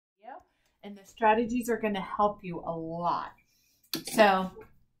and the strategies are going to help you a lot. So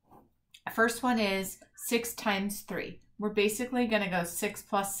first one is 6 times 3. We're basically going to go 6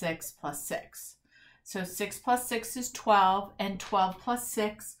 plus 6 plus 6. So 6 plus 6 is 12, and 12 plus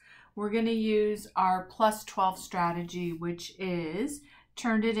 6, we're going to use our plus 12 strategy, which is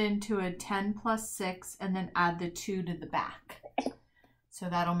turned it into a 10 plus 6 and then add the 2 to the back. So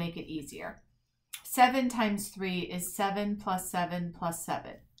that'll make it easier. 7 times 3 is 7 plus 7 plus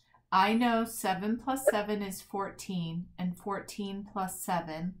 7. I know 7 plus 7 is 14, and 14 plus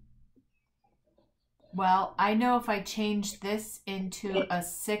 7. Well, I know if I change this into a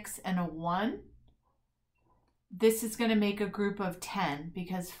 6 and a 1, this is going to make a group of 10,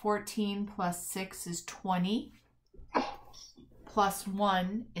 because 14 plus 6 is 20, plus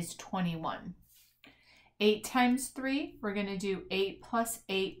 1 is 21. 8 times 3, we're going to do 8 plus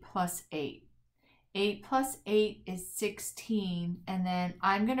 8 plus 8. 8 plus 8 is 16, and then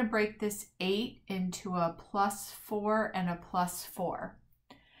I'm going to break this 8 into a plus 4 and a plus 4.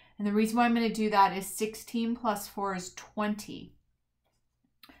 And the reason why I'm going to do that is 16 plus 4 is 20.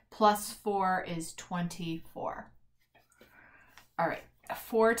 Plus 4 is 24. All right,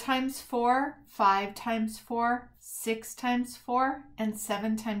 4 times 4, 5 times 4, 6 times 4, and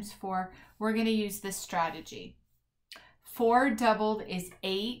 7 times 4. We're going to use this strategy. 4 doubled is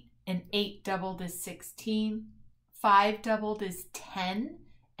 8, and 8 doubled is 16. 5 doubled is 10,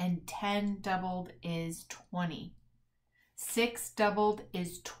 and 10 doubled is 20. 6 doubled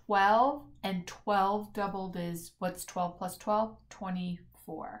is 12, and 12 doubled is, what's 12 plus 12?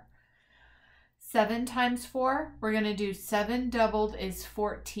 24. 7 times 4, we're going to do 7 doubled is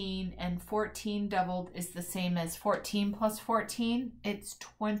 14, and 14 doubled is the same as 14 plus 14. It's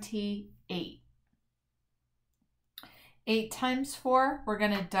 28. 8 times 4, we're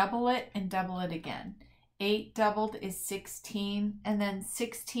going to double it and double it again. 8 doubled is 16, and then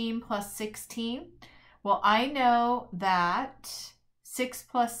 16 plus 16. Well, I know that 6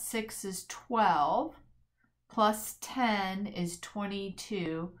 plus 6 is 12, plus 10 is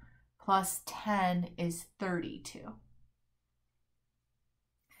 22, plus 10 is 32.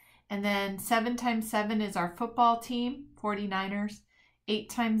 And then 7 times 7 is our football team, 49ers. 8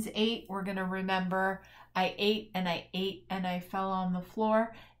 times 8, we're going to remember I ate and I ate and I fell on the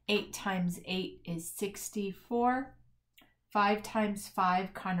floor. 8 times 8 is 64. 5 times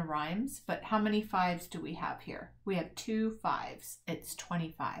 5 kind of rhymes, but how many 5s do we have here? We have 2 5s. It's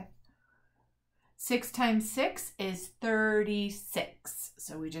 25. 6 times 6 is 36.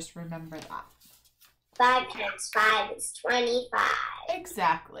 So we just remember that. 5 times 5 is 25.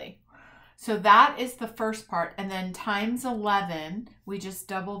 Exactly. So that is the first part. And then times 11, we just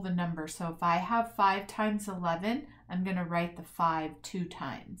double the number. So if I have 5 times 11, I'm going to write the 5 2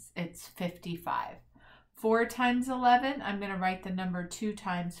 times. It's 55. 4 times 11, I'm going to write the number 2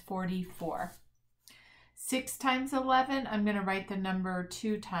 times, 44. 6 times 11, I'm going to write the number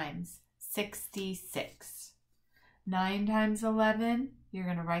 2 times, 66. 9 times 11, you're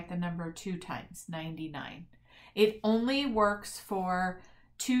going to write the number 2 times, 99. It only works for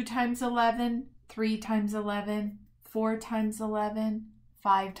 2 times 11, 3 times 11, 4 times 11,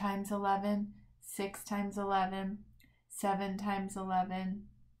 5 times 11, 6 times 11, 7 times 11,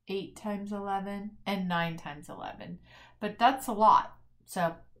 8 times 11, and 9 times 11. But that's a lot.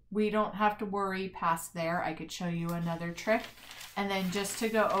 So we don't have to worry past there. I could show you another trick. And then just to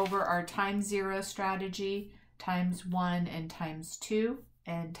go over our times 0 strategy, times 1 and times 2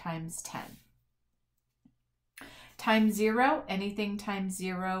 and times 10. Times 0, anything times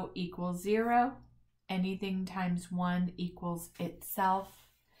 0 equals 0. Anything times 1 equals itself.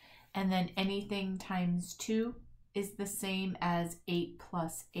 And then anything times 2 is the same as 8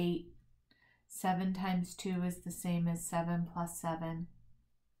 plus 8. 7 times 2 is the same as 7 plus 7.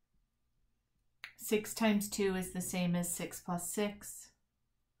 6 times 2 is the same as 6 plus 6.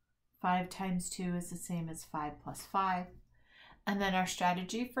 5 times 2 is the same as 5 plus 5. And then our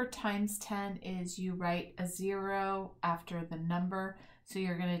strategy for times 10 is you write a 0 after the number. So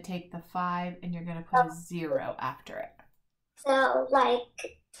you're going to take the 5 and you're going to put a 0 after it. So, like,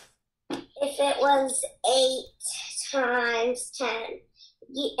 if it was 8 times 10,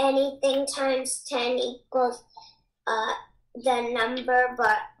 anything times 10 equals the number,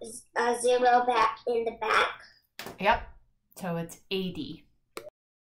 but a 0 back in the back. Yep. So it's 80.